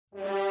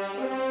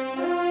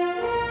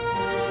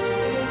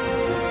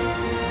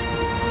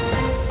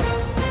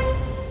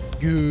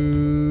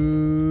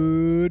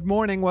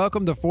morning.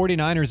 Welcome to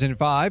 49ers in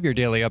 5, your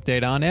daily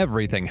update on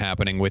everything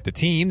happening with the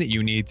team that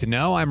you need to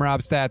know. I'm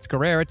Rob Stats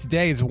Carrera.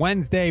 Today is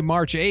Wednesday,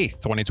 March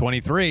 8th,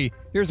 2023.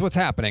 Here's what's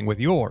happening with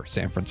your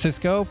San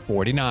Francisco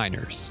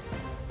 49ers.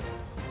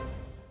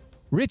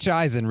 Rich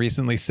Eisen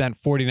recently sent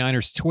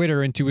 49ers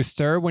Twitter into a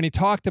stir when he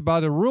talked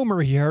about a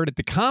rumor he heard at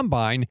the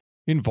Combine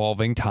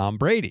involving Tom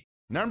Brady.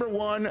 Number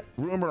one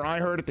rumor I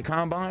heard at the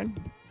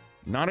Combine,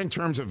 not in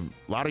terms of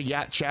a lot of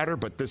yacht chatter,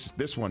 but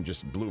this one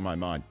just blew my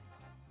mind.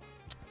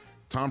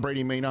 Tom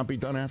Brady may not be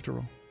done after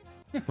all.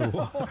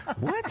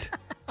 What?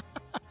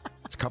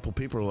 It's a couple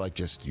people are like,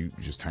 just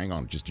hang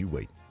on, just you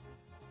wait.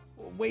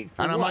 Wait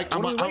for and I'm what?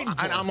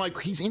 I'm like,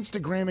 he's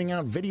Instagramming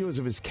out videos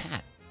of his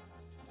cat.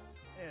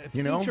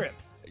 Ski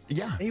trips.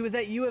 Yeah. He was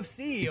at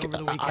UFC over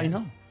the weekend. I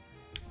know.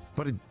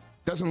 But it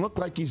doesn't look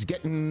like he's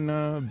getting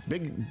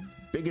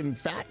big and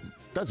fat,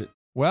 does it?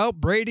 Well,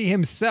 Brady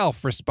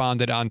himself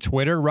responded on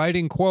Twitter,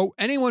 writing, quote,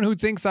 "Anyone who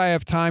thinks I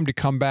have time to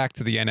come back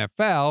to the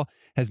NFL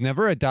has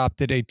never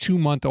adopted a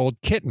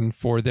 2-month-old kitten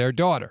for their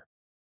daughter."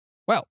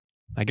 Well,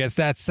 I guess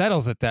that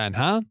settles it then,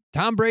 huh?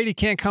 Tom Brady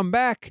can't come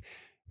back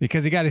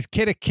because he got his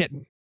kid a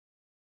kitten.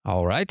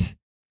 All right.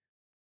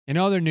 In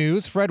other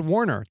news, Fred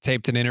Warner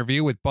taped an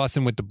interview with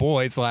Bussin' with the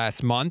Boys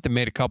last month and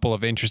made a couple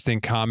of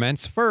interesting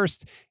comments.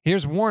 First,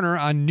 here's Warner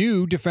on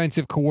new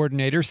defensive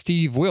coordinator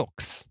Steve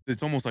Wilks.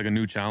 It's almost like a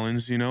new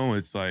challenge, you know?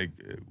 It's like,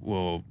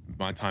 well,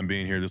 my time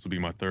being here, this will be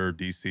my third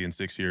DC in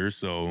 6 years.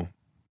 So,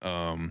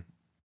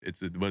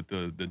 but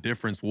the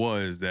difference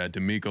was that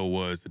D'Amico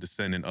was the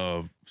descendant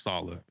of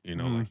Saleh. You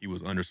know, like he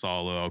was under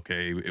Saleh.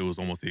 Okay, it was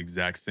almost the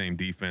exact same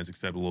defense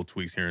except a little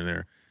tweaks here and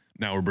there.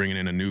 Now we're bringing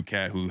in a new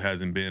cat who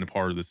hasn't been a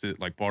part of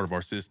part of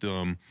our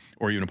system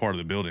or even a part of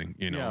the building.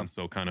 You know, and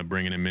so kind of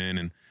bringing him in.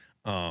 And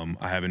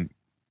I haven't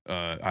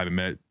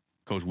met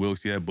Coach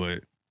Wilks yet,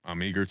 but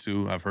I'm eager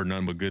to. I've heard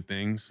nothing but good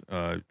things.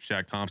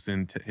 Shaq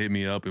Thompson hit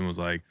me up and was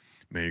like,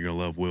 "Man, you're gonna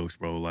love Wilks,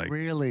 bro." Like,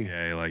 really?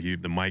 Yeah, like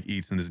the Mike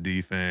Eats in this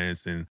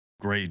defense and.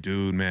 Great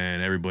dude, man.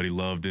 Everybody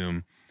loved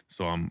him.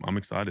 So I'm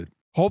excited.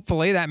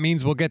 Hopefully that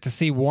means we'll get to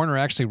see Warner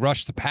actually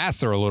rush the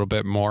passer a little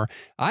bit more.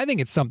 I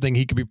think it's something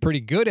he could be pretty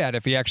good at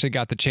if he actually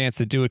got the chance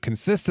to do it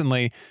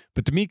consistently.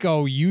 But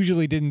D'Amico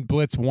usually didn't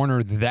blitz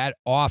Warner that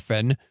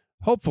often.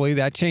 Hopefully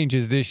that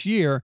changes this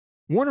year.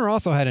 Warner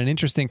also had an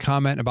interesting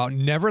comment about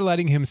never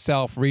letting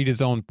himself read his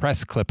own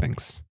press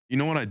clippings. You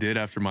know what I did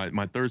after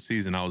my third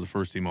season? I was a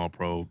first-team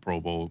All-Pro,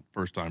 Pro Bowl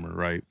first-timer,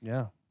 right?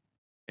 Yeah.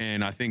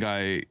 And I think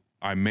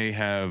I may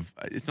have,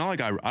 it's not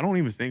like I don't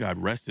even think I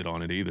rested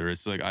on it either.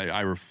 It's like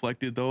I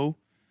reflected though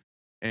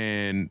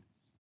and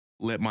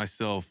let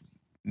myself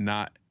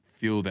not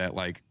feel that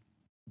like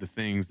the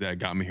things that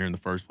got me here in the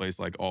first place,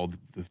 like all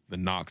the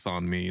knocks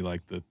on me,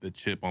 like the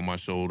chip on my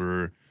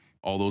shoulder,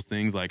 all those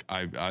things. Like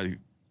I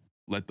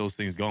let those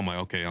things go. I'm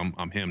like, okay,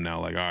 I'm him now.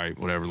 Like, all right,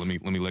 whatever. Let me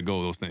let go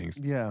of those things.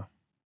 Yeah.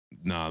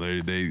 No,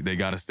 they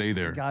gotta stay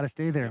there. Gotta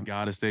stay there. They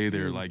gotta stay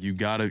there. Like you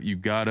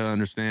gotta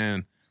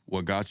understand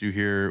what got you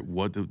here,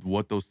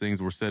 what those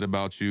things were said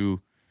about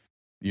you,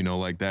 you know,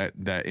 like that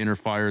inner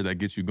fire that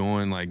gets you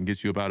going, like and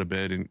gets you up out of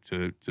bed and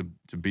to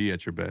be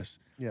at your best.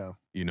 Yeah.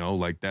 You know,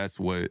 like that's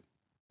what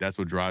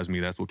drives me.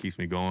 That's what keeps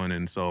me going.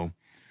 And so,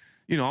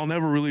 you know, I'll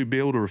never really be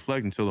able to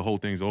reflect until the whole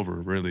thing's over.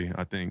 Really,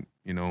 I think,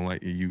 you know, like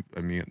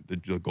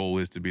the goal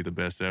is to be the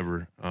best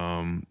ever.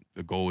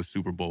 The goal is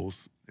Super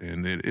Bowls,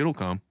 and it'll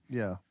come.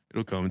 Yeah,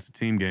 it'll come. It's a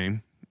team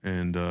game,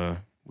 and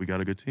we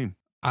got a good team.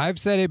 I've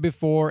said it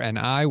before, and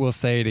I will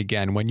say it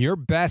again. When your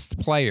best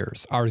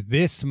players are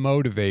this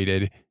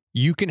motivated,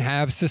 you can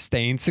have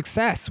sustained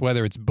success,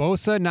 whether it's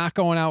Bosa not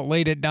going out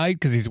late at night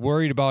because he's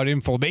worried about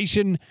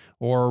inflammation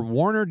or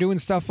Warner doing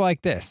stuff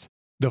like this.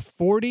 The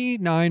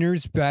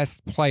 49ers'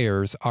 best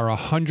players are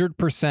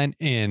 100%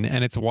 in,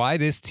 and it's why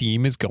this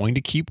team is going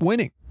to keep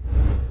winning.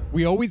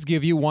 We always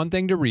give you one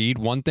thing to read,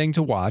 one thing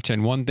to watch,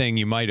 and one thing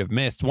you might have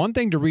missed. One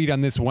thing to read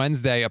on this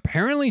Wednesday,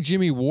 apparently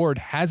Jimmy Ward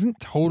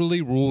hasn't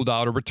totally ruled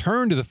out a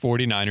return to the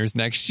 49ers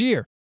next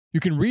year. You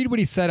can read what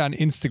he said on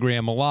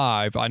Instagram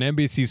Live on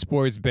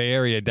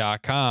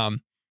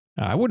NBCSportsBayArea.com.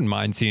 I wouldn't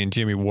mind seeing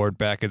Jimmy Ward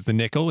back as the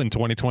nickel in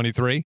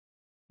 2023.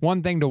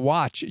 One thing to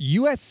watch,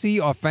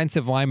 USC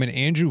offensive lineman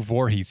Andrew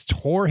Voorhees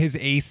tore his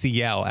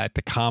ACL at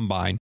the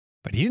Combine,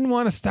 but he didn't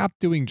want to stop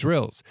doing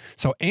drills.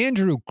 So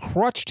Andrew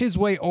crutched his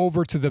way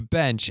over to the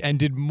bench and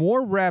did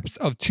more reps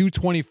of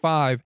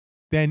 225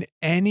 than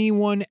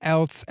anyone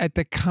else at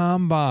the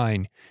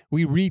Combine.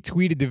 We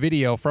retweeted the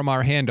video from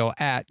our handle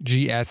at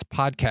GS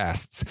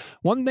Podcasts.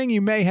 One thing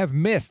you may have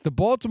missed, the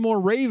Baltimore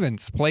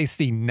Ravens placed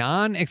the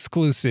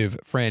non-exclusive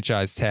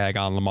franchise tag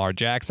on Lamar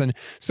Jackson.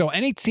 So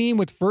any team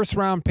with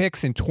first-round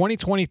picks in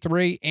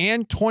 2023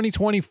 and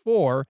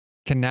 2024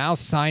 can now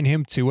sign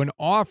him to an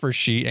offer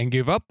sheet and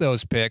give up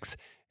those picks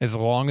as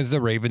long as the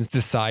Ravens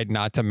decide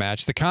not to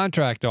match the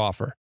contract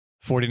offer.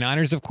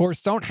 49ers, of course,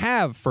 don't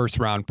have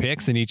first-round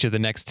picks in each of the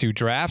next two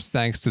drafts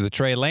thanks to the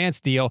Trey Lance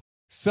deal.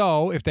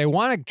 So if they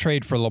want to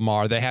trade for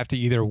Lamar, they have to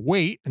either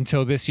wait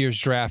until this year's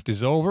draft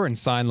is over and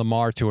sign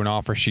Lamar to an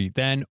offer sheet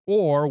then,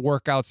 or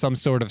work out some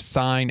sort of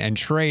sign and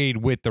trade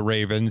with the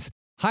Ravens.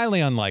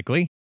 Highly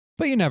unlikely,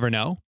 but you never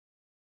know.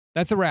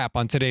 That's a wrap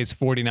on today's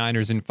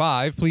 49ers in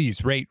 5.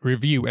 Please rate,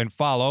 review, and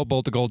follow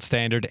both the Gold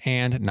Standard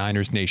and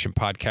Niners Nation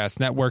podcast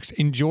networks.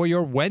 Enjoy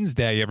your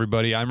Wednesday,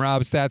 everybody. I'm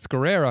Rob Stats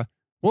Guerrera.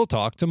 We'll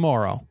talk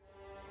tomorrow.